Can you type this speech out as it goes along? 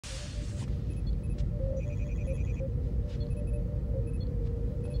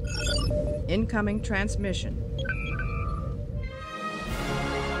Incoming transmission.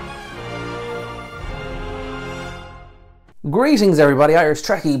 Greetings everybody, Irish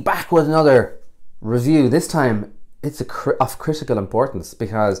Trekkie back with another review. This time it's of critical importance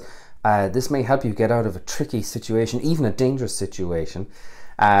because this may help you get out of a tricky situation, even a dangerous situation.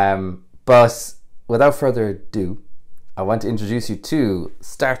 But without further ado, I want to introduce you to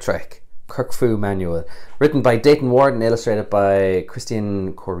Star Trek Kirk Fu Manual, written by Dayton Ward and illustrated by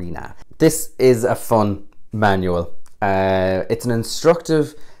Christian Corina. This is a fun manual. It's an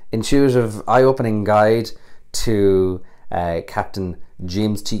instructive, intuitive, eye-opening guide to Captain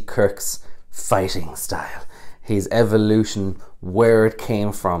James T. Kirk's fighting style, his evolution, where it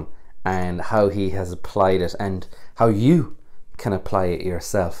came from, and how he has applied it, and how you can apply it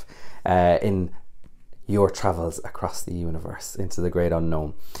yourself in your travels across the universe into the great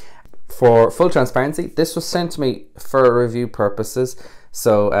unknown. For full transparency, this was sent to me for review purposes.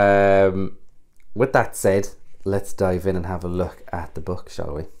 So with that said, let's dive in and have a look at the book,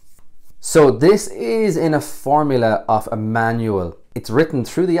 shall we? So this is in a formula of a manual. It's written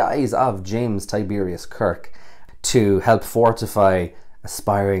through the eyes of James Tiberius Kirk to help fortify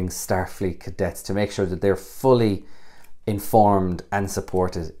aspiring Starfleet cadets, to make sure that they're fully informed and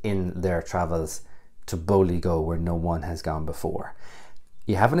supported in their travels to boldly go where no one has gone before.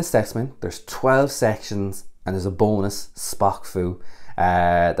 You have an assessment, there's 12 sections, and there's a bonus, Spock Fu,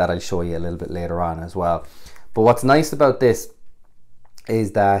 that I'll show you a little bit later on as well. But what's nice about this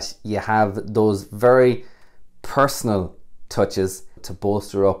is that you have those very personal touches to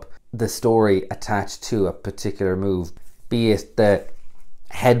bolster up the story attached to a particular move, be it the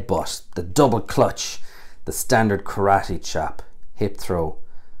headbutt, the double clutch, the standard karate chop, hip throw,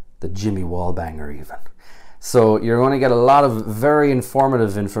 the Jimmy Wallbanger even. So you're going to get a lot of very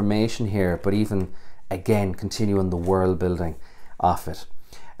informative information here, but even again continuing the world building of it.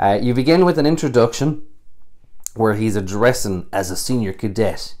 You begin with an introduction where he's addressing as a senior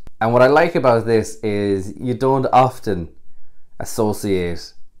cadet, and what I like about this is you don't often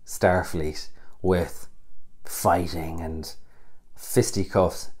associate Starfleet with fighting and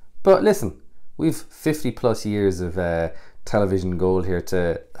fisticuffs, but listen, we've 50 plus years of television gold here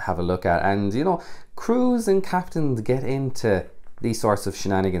to have a look at, and you know, crews and captains get into these sorts of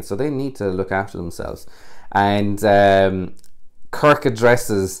shenanigans, so they need to look after themselves. And Kirk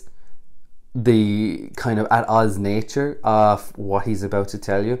addresses the kind of at odds nature of what he's about to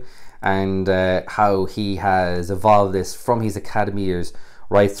tell you, and how he has evolved this from his academy years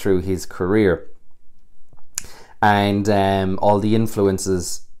right through his career, and all the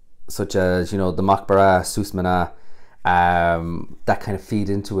influences such as, you know, the Makbara, Susmana, that kind of feed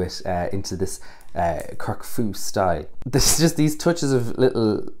into it, into this Kirk Fu style. There's just these touches of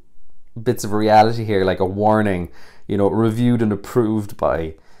little bits of reality here, like a warning, you know, reviewed and approved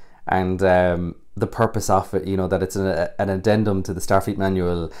by, and the purpose of it, you know, that it's an addendum to the Starfleet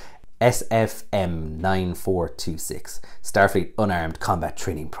Manual SFM 9426, Starfleet Unarmed Combat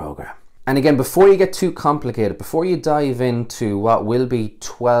Training Program. And again, before you get too complicated, before you dive into what will be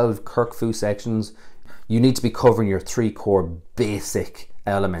 12 Kirk Fu sections, you need to be covering your 3 core basic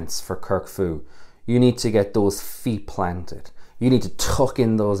elements for Kirk Fu. You need to get those feet planted. You need to tuck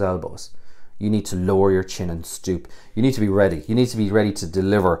in those elbows. You need to lower your chin and stoop. You need to be ready. You need to be ready to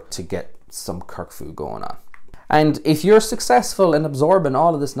deliver, to get some Kirk Fu going on. And if you're successful in absorbing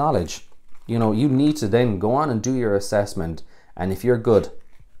all of this knowledge, you know, you need to then go on and do your assessment. And if you're good,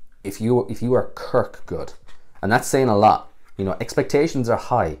 if you are Kirk good, and that's saying a lot, you know, expectations are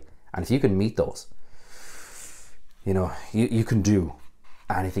high, and if you can meet those, you know, you can do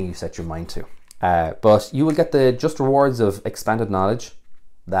anything you set your mind to. But you will get the just rewards of expanded knowledge,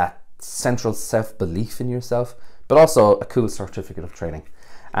 that central self-belief in yourself, but also a cool certificate of training.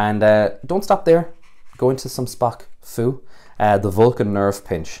 And don't stop there. Go into some Spock Fu, the Vulcan nerve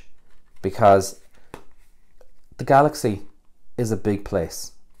pinch, because the galaxy is a big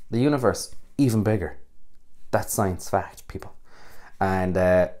place. The universe, even bigger. That's science fact, people. And,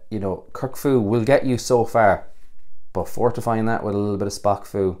 you know, Kirk Fu will get you so far, but fortifying that with a little bit of Spock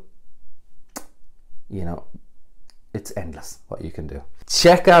Fu, you know, it's endless what you can do.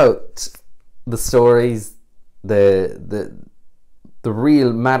 Check out the stories, the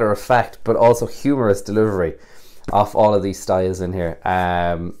real matter of fact, but also humorous delivery of all of these styles in here.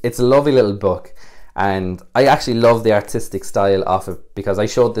 It's a lovely little book, and I actually love the artistic style of it because I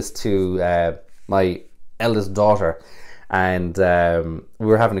showed this to my eldest daughter, and we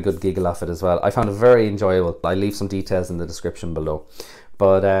were having a good giggle off it as well. I found it very enjoyable. I'll leave some details in the description below.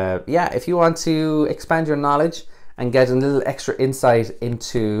 But yeah, if you want to expand your knowledge and get a little extra insight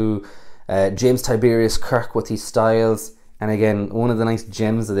into James Tiberius Kirk with his styles And again, one of the nice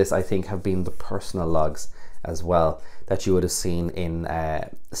gems of this, I think, have been the personal logs as well that you would have seen in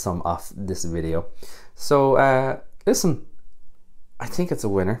some of this video. So listen, I think it's a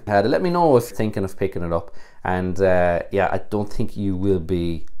winner. Let me know if you're thinking of picking it up, and yeah, I don't think you will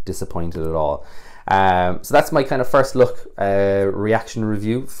be disappointed at all. So that's my kind of first look reaction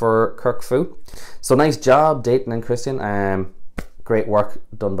review for Kirk Fu. So nice job, Dayton and Christian. Great work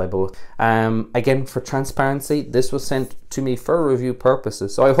done by both. Again, for transparency, this was sent to me for review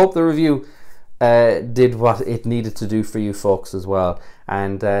purposes, so I hope the review did what it needed to do for you folks as well.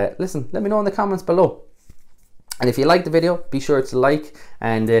 And listen, let me know in the comments below. And if you like the video, be sure to like,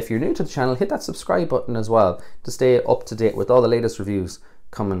 and if you're new to the channel, hit that subscribe button as well to stay up to date with all the latest reviews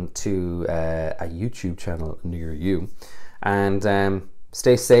coming to a YouTube channel near you. And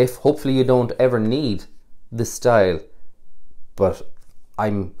stay safe. Hopefully you don't ever need this style, but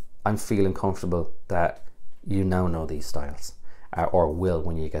I'm feeling comfortable that you now know these styles, or will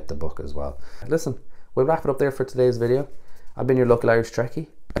when you get the book as well. Listen, we'll wrap it up there for today's video. I've been your local Irish Trekkie,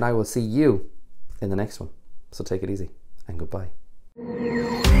 and I will see you in the next one. So take it easy, and goodbye.